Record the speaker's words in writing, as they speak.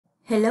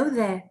Hello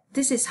there,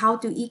 this is How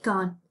to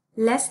Econ.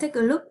 Let's take a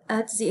look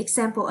at the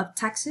example of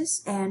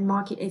taxes and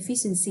market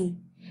efficiency.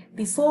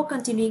 Before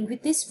continuing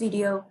with this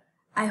video,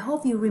 I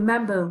hope you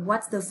remember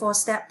what the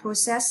 4-step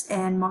process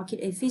and market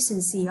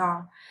efficiency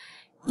are.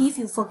 If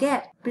you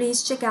forget,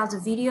 please check out the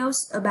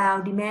videos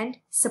about demand,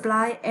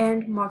 supply,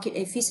 and market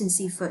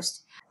efficiency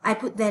first. I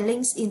put their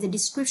links in the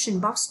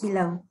description box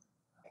below.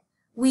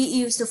 We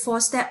use the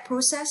 4-step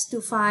process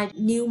to find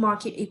new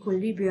market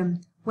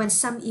equilibrium when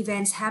some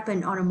events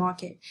happen on a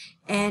market,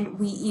 and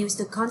we use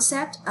the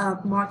concept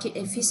of market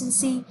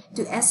efficiency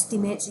to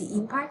estimate the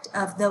impact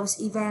of those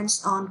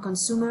events on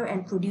consumer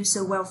and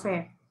producer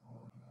welfare.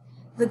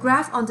 The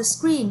graph on the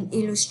screen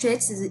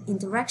illustrates the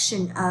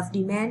interaction of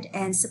demand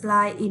and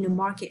supply in a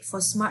market for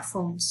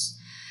smartphones.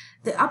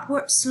 The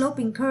upward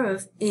sloping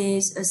curve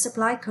is a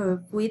supply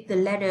curve with the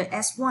letter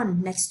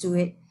S1 next to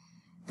it.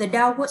 The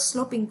downward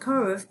sloping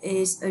curve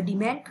is a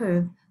demand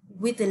curve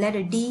with the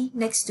letter D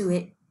next to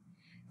it.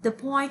 The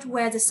point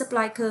where the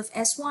supply curve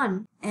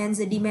S1 and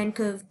the demand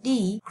curve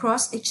D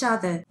cross each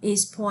other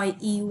is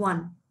point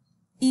E1.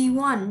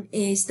 E1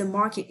 is the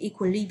market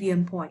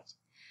equilibrium point.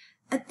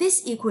 At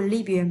this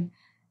equilibrium,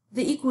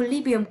 the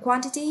equilibrium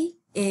quantity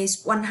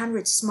is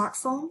 100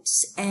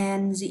 smartphones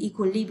and the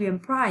equilibrium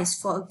price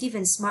for a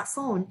given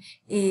smartphone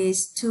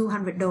is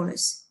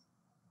 $200.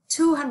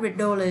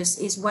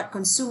 $200 is what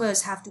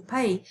consumers have to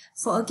pay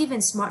for a given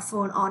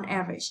smartphone on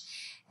average,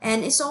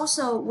 and it's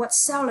also what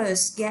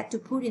sellers get to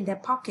put in their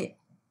pocket.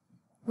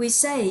 We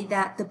say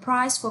that the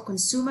price for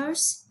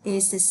consumers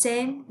is the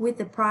same with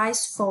the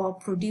price for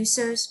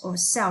producers or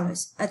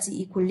sellers at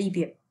the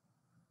equilibrium.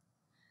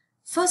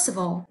 First of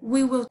all,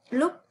 we will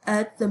look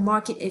at the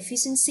market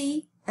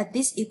efficiency at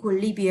this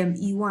equilibrium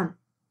E1.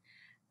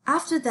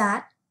 After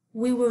that,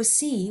 we will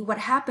see what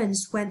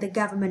happens when the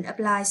government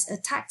applies a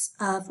tax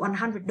of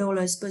 $100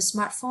 per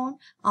smartphone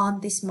on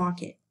this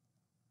market.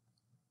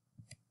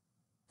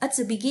 At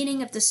the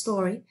beginning of the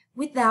story,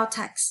 without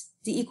tax,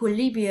 the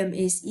equilibrium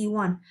is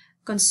E1.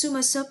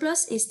 Consumer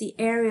surplus is the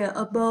area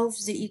above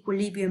the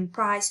equilibrium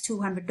price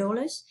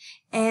 $200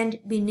 and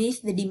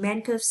beneath the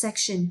demand curve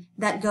section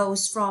that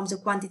goes from the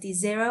quantity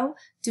 0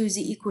 to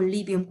the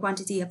equilibrium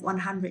quantity of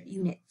 100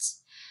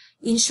 units.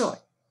 In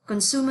short,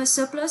 consumer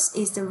surplus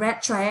is the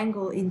red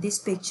triangle in this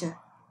picture.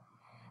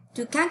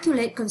 To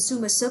calculate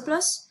consumer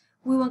surplus,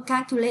 we will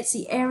calculate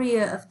the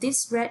area of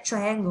this red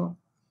triangle.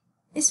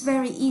 It's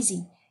very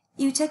easy.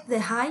 You take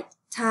the height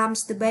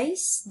times the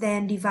base,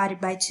 then divide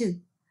it by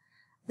 2.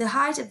 The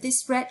height of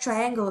this red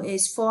triangle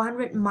is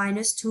 400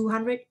 minus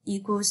 200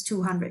 equals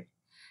 200.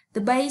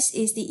 The base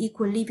is the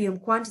equilibrium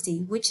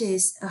quantity, which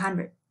is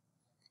 100.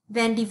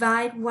 Then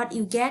divide what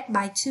you get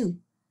by 2.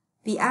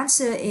 The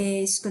answer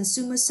is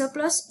consumer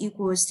surplus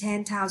equals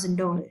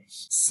 $10,000.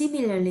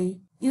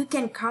 Similarly, you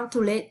can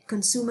calculate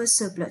consumer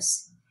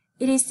surplus.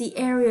 It is the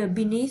area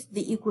beneath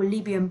the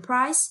equilibrium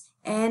price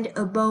and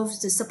above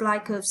the supply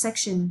curve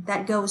section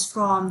that goes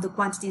from the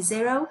quantity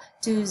 0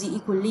 to the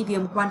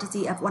equilibrium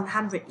quantity of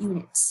 100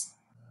 units.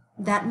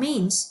 That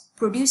means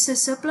producer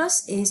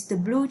surplus is the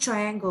blue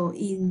triangle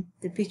in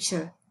the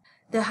picture.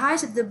 The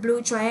height of the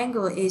blue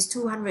triangle is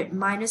 200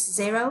 minus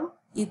 0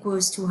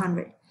 equals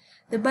 200.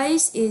 The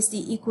base is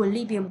the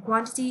equilibrium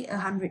quantity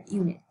 100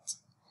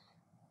 units.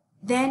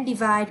 Then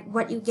divide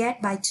what you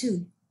get by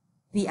 2.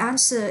 The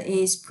answer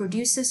is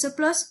producer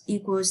surplus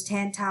equals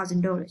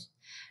 $10,000.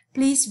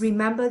 Please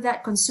remember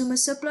that consumer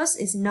surplus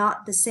is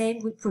not the same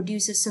with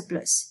producer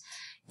surplus.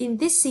 In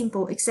this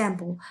simple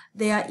example,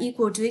 they are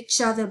equal to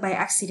each other by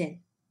accident.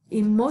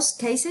 In most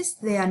cases,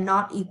 they are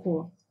not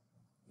equal.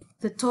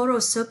 The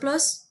total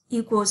surplus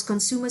equals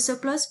consumer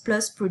surplus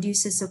plus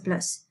producer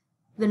surplus.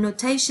 The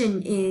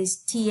notation is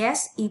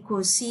TS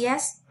equals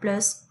CS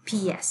plus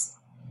PS.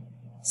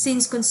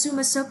 Since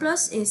consumer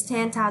surplus is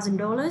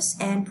 $10,000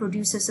 and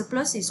producer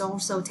surplus is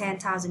also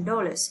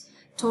 $10,000,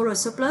 total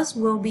surplus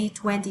will be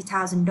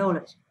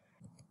 $20,000.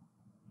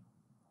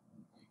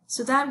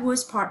 So that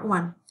was part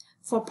 1.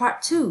 For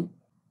part 2,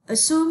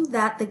 assume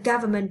that the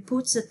government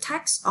puts a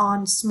tax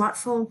on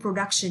smartphone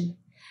production.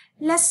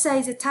 Let's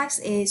say the tax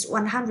is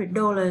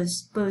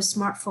 $100 per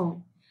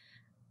smartphone.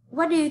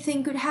 What do you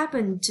think could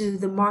happen to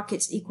the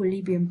market's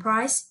equilibrium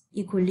price,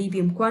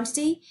 equilibrium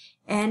quantity,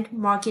 and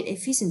market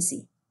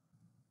efficiency?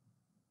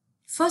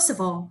 First of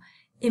all,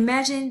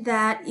 imagine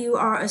that you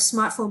are a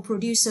smartphone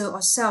producer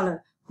or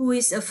seller who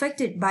is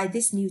affected by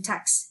this new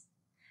tax.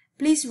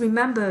 Please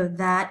remember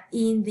that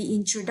in the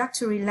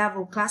introductory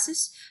level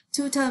classes,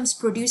 two terms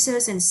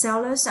producers and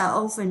sellers are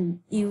often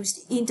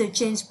used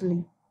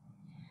interchangeably.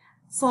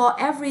 For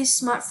every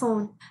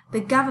smartphone, the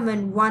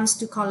government wants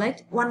to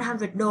collect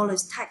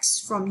 $100 tax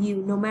from you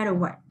no matter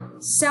what.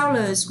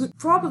 Sellers would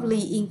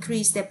probably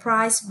increase their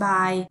price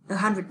by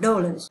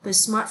 $100 per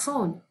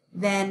smartphone,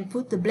 then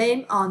put the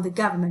blame on the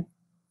government.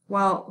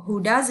 Well,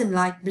 who doesn't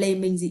like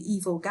blaming the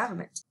evil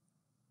government?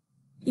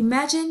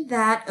 Imagine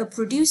that a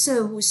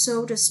producer who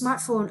sold a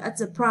smartphone at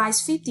the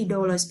price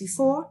 $50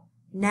 before,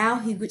 now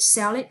he would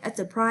sell it at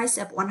the price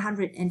of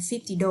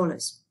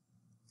 $150.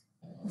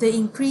 The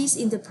increase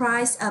in the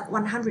price of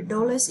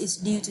 $100 is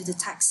due to the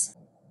tax.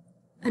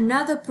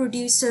 Another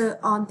producer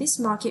on this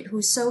market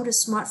who sold a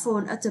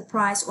smartphone at the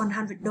price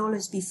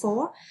 $100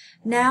 before,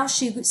 now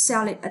she would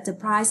sell it at the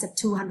price of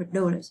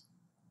 $200.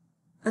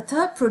 A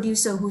third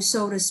producer who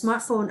sold a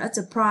smartphone at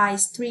the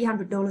price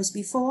 $300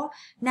 before,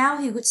 now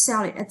he would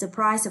sell it at the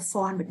price of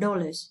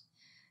 $400.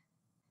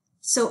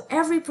 So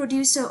every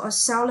producer or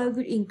seller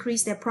would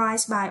increase their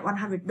price by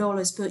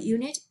 $100 per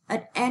unit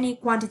at any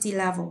quantity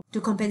level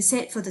to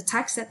compensate for the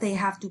tax that they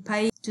have to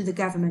pay to the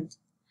government.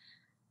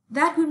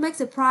 That would make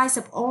the price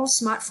of all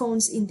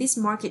smartphones in this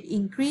market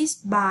increase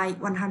by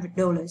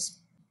 $100.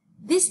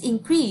 This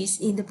increase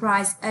in the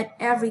price at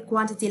every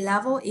quantity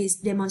level is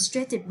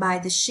demonstrated by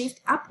the shift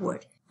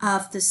upward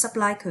of the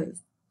supply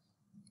curve.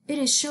 It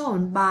is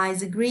shown by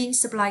the green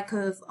supply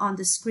curve on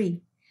the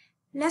screen.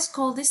 Let's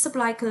call this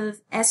supply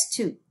curve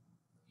S2.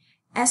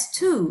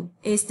 S2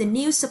 is the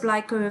new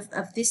supply curve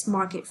of this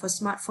market for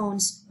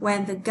smartphones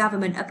when the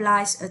government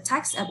applies a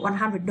tax of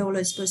 $100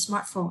 per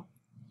smartphone.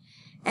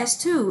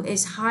 S2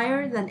 is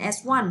higher than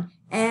S1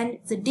 and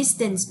the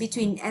distance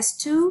between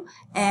S2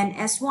 and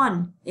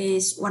S1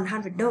 is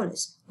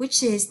 $100,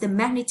 which is the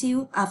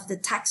magnitude of the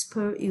tax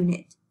per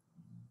unit.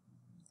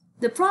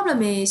 The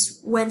problem is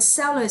when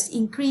sellers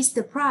increase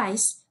the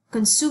price,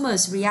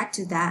 consumers react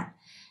to that.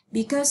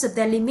 Because of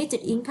their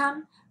limited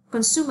income,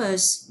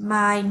 consumers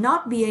might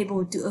not be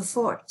able to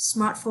afford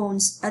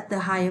smartphones at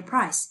the higher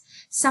price.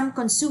 Some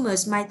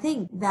consumers might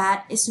think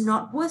that it's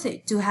not worth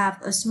it to have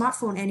a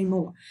smartphone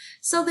anymore,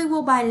 so they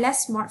will buy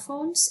less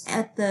smartphones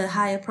at the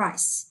higher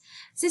price.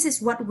 This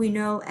is what we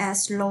know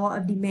as law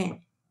of demand.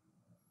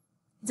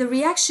 The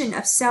reaction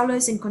of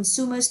sellers and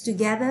consumers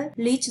together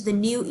lead to the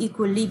new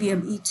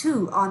equilibrium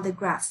E2 on the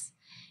graph.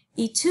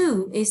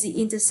 E2 is the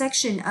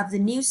intersection of the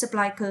new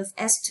supply curve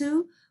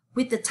S2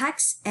 with the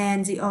tax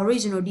and the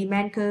original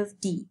demand curve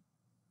D.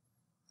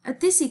 At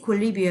this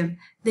equilibrium,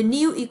 the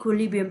new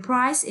equilibrium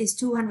price is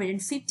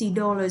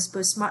 $250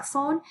 per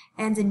smartphone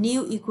and the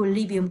new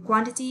equilibrium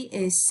quantity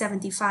is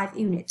 75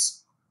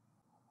 units.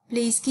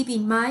 Please keep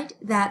in mind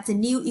that the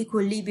new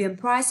equilibrium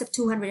price of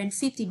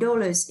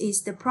 $250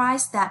 is the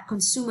price that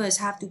consumers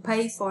have to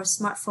pay for a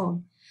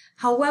smartphone.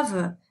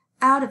 However,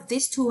 out of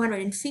this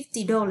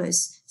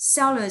 $250,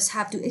 sellers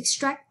have to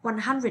extract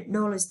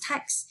 $100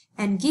 tax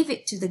and give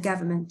it to the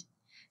government.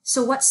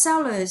 So what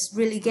sellers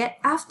really get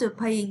after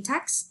paying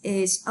tax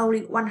is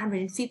only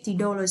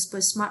 $150 per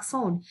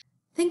smartphone.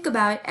 Think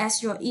about it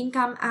as your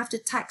income after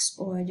tax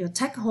or your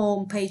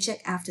take-home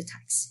paycheck after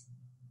tax.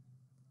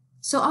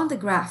 So on the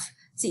graph,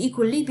 the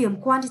equilibrium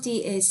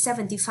quantity is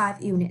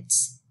 75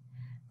 units.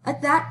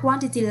 At that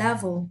quantity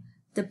level,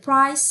 the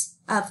price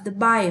of the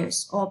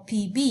buyers, or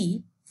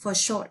PB for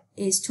short,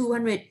 is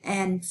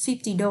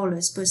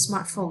 $250 per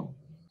smartphone.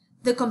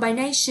 The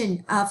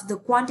combination of the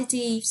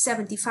quantity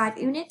 75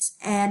 units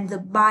and the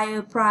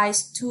buyer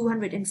price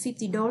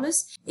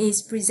 $250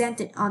 is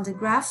presented on the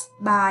graph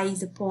by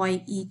the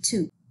point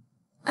E2.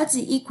 At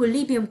the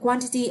equilibrium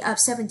quantity of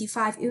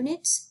 75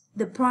 units,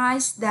 the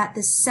price that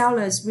the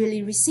sellers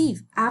really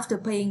receive after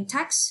paying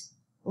tax,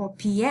 or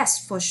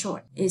PS for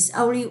short, is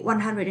only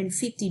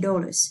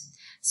 $150.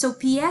 So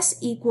PS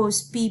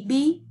equals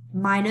PB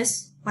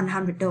minus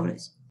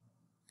 $100.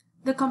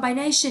 The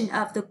combination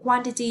of the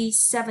quantity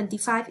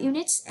 75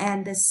 units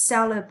and the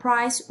seller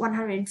price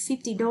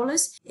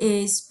 $150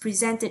 is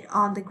presented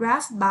on the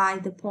graph by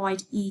the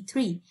point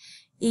E3.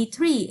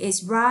 E3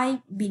 is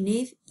right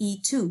beneath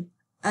E2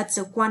 at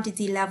the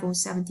quantity level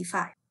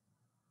 75.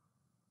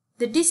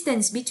 The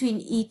distance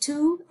between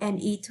E2 and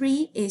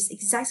E3 is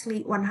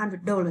exactly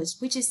 $100,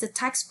 which is the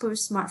tax per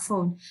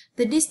smartphone.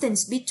 The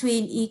distance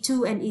between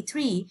E2 and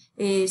E3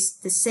 is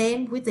the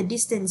same with the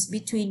distance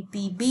between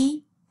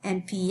PB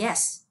and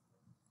PS.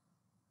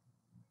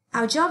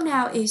 Our job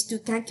now is to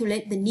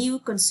calculate the new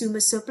consumer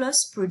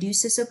surplus,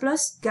 producer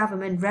surplus,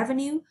 government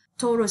revenue,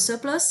 total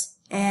surplus,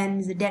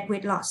 and the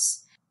deadweight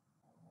loss.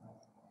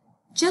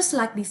 Just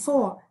like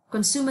before,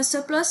 consumer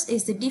surplus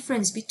is the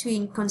difference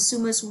between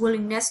consumers'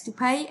 willingness to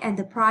pay and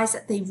the price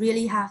that they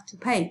really have to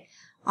pay.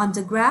 On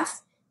the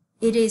graph,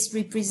 it is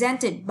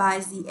represented by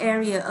the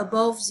area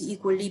above the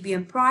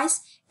equilibrium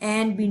price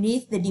and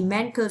beneath the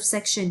demand curve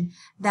section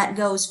that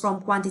goes from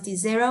quantity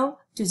 0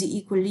 to the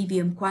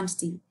equilibrium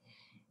quantity.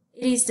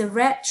 It is the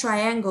red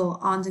triangle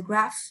on the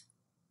graph.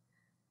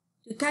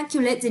 To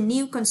calculate the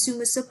new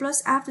consumer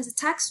surplus after the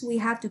tax, we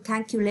have to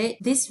calculate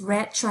this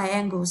red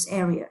triangle's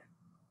area.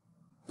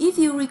 If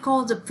you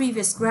recall the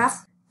previous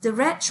graph, the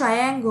red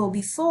triangle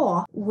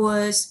before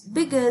was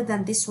bigger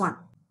than this one.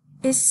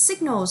 It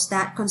signals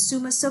that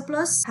consumer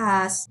surplus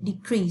has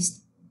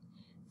decreased.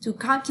 To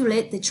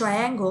calculate the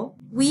triangle,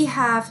 we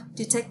have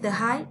to take the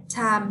height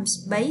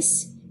times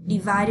base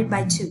divided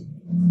by 2.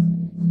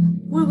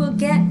 We will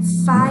get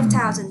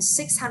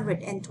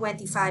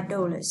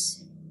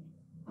 $5,625.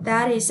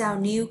 That is our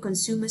new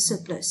consumer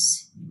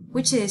surplus,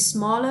 which is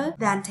smaller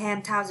than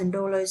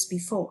 $10,000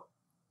 before.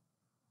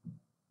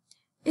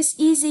 It's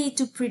easy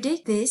to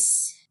predict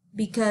this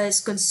because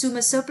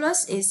consumer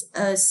surplus is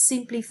a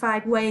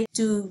simplified way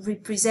to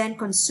represent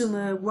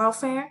consumer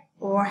welfare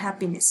or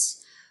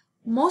happiness.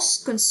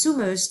 Most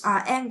consumers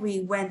are angry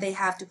when they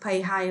have to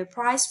pay higher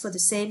price for the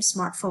same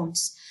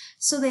smartphones,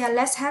 so they are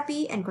less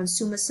happy and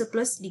consumer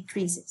surplus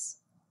decreases.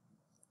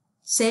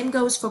 Same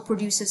goes for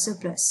producer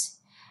surplus.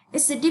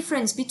 It's the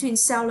difference between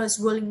sellers'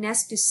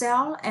 willingness to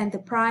sell and the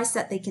price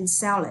that they can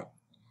sell it.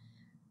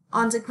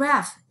 On the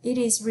graph, it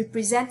is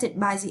represented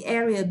by the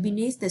area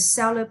beneath the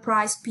seller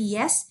price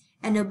PS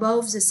and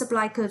above the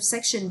supply curve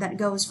section that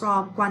goes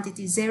from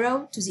quantity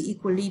 0 to the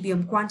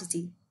equilibrium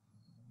quantity.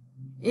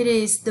 It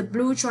is the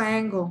blue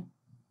triangle.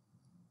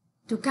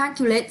 To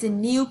calculate the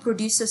new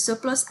producer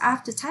surplus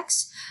after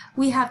tax,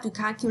 we have to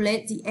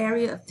calculate the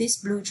area of this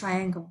blue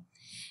triangle.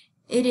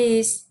 It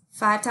is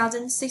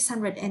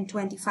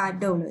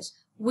 $5,625,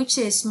 which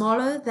is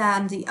smaller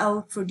than the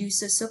old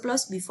producer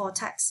surplus before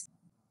tax.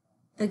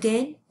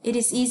 Again, it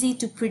is easy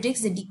to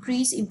predict the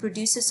decrease in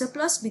producer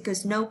surplus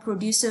because no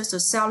producers or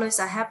sellers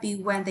are happy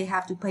when they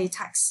have to pay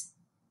tax.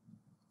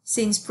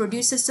 Since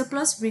producer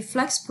surplus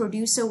reflects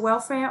producer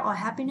welfare or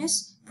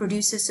happiness,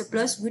 producer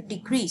surplus would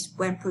decrease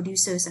when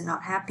producers are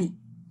not happy.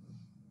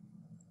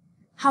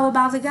 How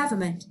about the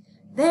government?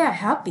 They are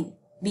happy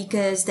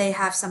because they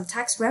have some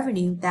tax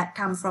revenue that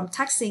come from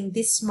taxing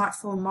this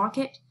smartphone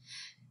market.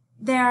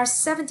 There are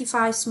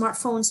 75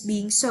 smartphones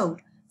being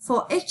sold.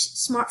 For each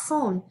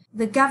smartphone,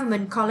 the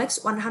government collects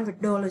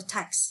 $100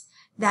 tax.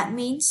 That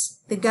means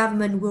the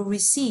government will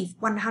receive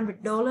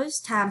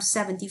 $100 times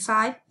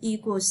 75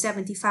 equals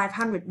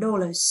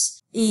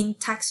 $7,500 in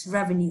tax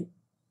revenue.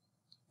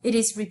 It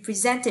is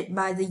represented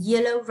by the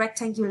yellow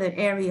rectangular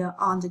area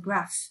on the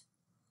graph.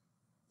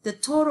 The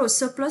total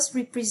surplus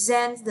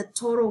represents the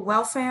total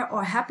welfare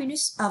or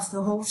happiness of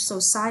the whole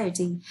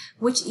society,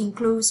 which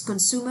includes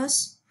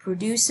consumers,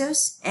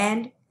 producers,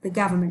 and the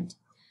government.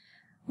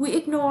 We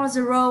ignore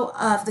the role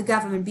of the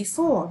government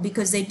before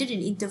because they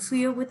didn't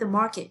interfere with the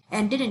market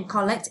and didn't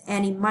collect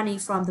any money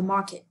from the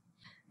market.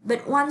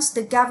 But once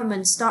the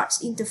government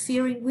starts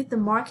interfering with the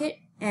market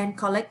and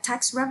collect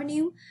tax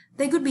revenue,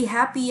 they could be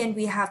happy and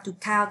we have to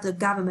count the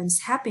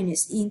government's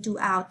happiness into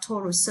our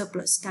total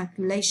surplus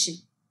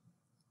calculation.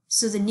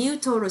 So the new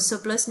total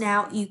surplus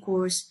now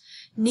equals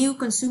new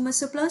consumer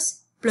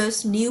surplus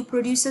plus new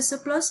producer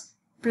surplus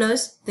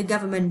plus the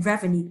government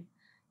revenue.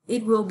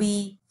 It will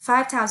be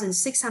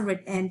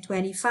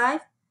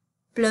 5,625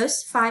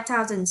 plus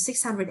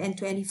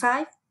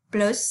 5,625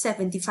 plus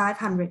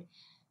 7,500,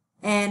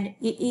 and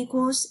it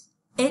equals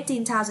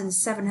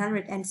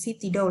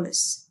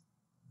 $18,750.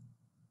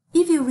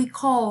 If you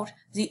recall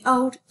the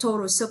old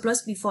total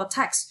surplus before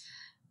tax,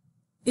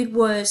 it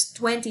was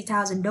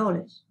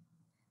 $20,000.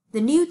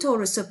 The new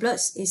total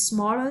surplus is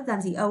smaller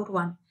than the old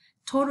one.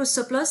 Total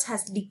surplus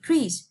has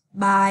decreased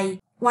by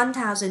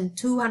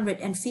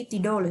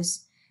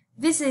 $1,250.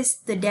 This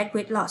is the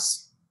deadweight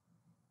loss.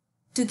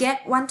 To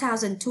get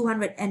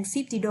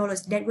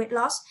 $1,250 deadweight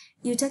loss,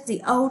 you take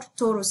the old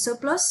total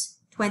surplus,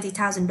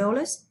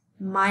 $20,000,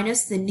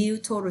 minus the new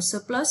total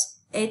surplus,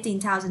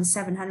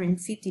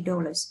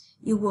 $18,750.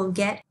 You will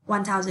get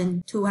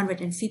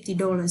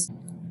 $1,250.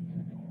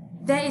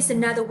 There is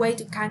another way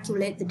to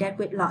calculate the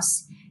deadweight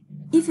loss.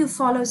 If you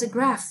follow the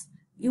graph,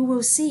 you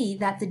will see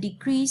that the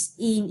decrease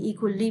in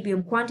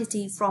equilibrium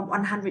quantity from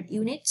 100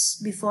 units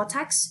before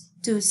tax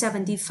to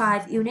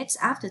 75 units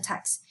after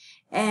tax,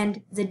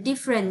 and the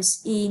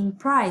difference in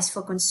price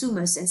for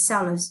consumers and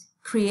sellers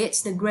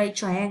creates the gray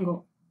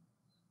triangle.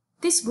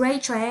 This gray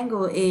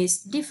triangle is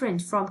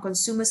different from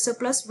consumer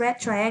surplus red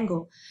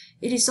triangle.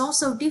 It is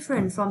also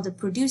different from the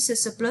producer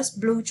surplus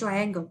blue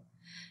triangle.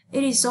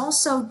 It is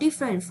also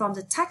different from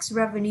the tax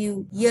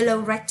revenue yellow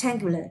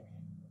rectangular.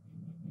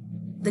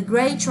 The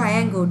gray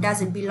triangle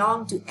doesn't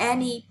belong to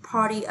any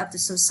party of the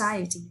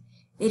society.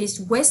 It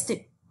is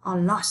wasted or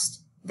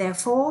lost.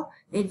 Therefore,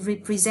 it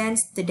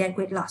represents the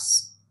deadweight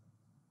loss.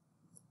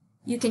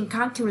 You can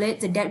calculate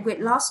the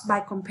deadweight loss by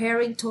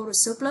comparing total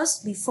surplus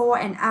before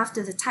and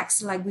after the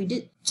tax like we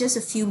did just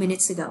a few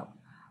minutes ago.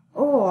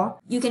 Or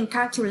you can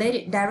calculate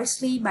it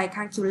directly by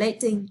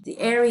calculating the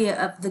area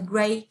of the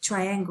gray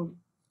triangle.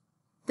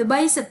 The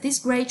base of this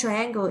gray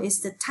triangle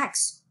is the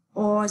tax,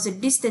 or the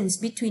distance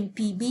between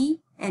PB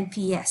and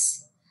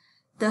PS.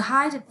 The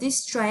height of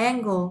this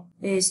triangle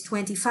is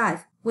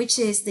 25, which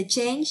is the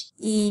change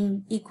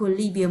in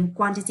equilibrium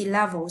quantity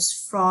levels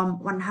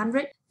from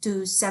 100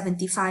 to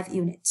 75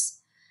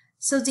 units.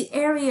 So the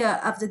area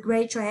of the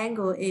gray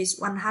triangle is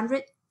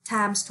 100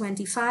 times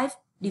 25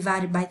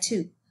 divided by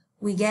 2.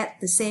 We get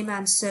the same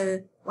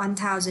answer,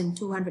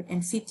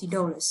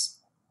 $1,250.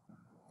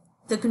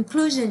 The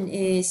conclusion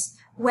is,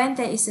 when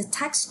there is a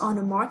tax on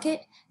the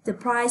market, the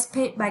price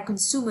paid by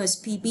consumers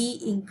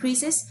PB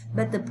increases,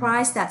 but the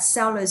price that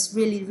sellers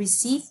really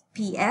receive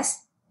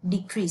PS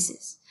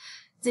decreases.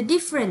 The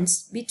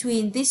difference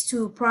between these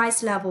two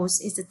price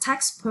levels is the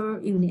tax per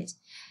unit.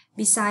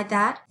 Beside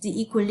that, the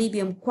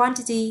equilibrium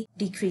quantity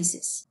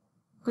decreases.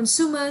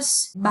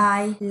 Consumers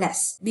buy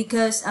less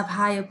because of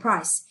higher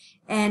price,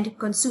 and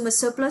consumer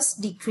surplus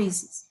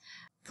decreases.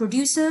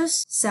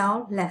 producers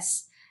sell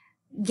less,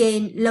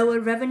 gain lower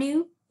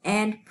revenue,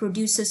 and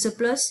producer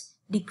surplus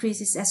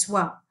decreases as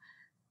well.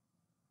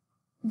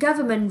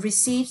 Government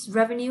receives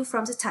revenue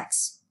from the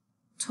tax.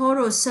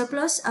 Total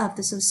surplus of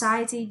the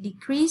society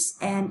decreases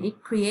and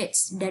it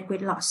creates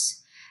deadweight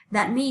loss.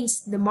 That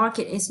means the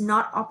market is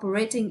not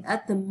operating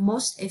at the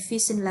most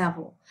efficient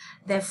level.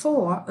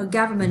 Therefore, a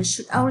government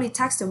should only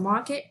tax the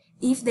market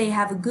if they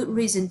have a good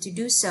reason to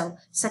do so,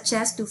 such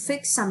as to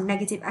fix some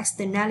negative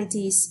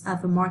externalities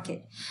of the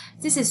market.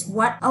 This is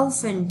what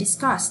often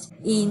discussed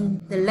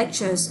in the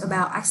lectures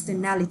about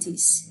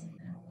externalities.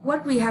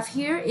 What we have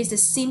here is a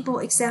simple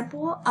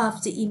example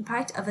of the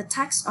impact of a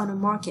tax on a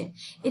market.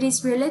 It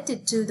is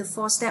related to the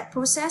 4-step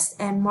process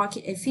and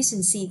market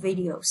efficiency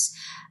videos.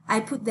 I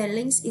put their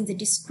links in the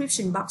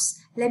description box.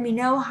 Let me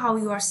know how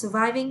you are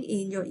surviving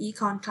in your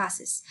econ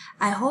classes.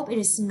 I hope it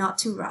is not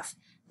too rough.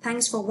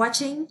 Thanks for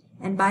watching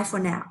and bye for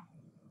now.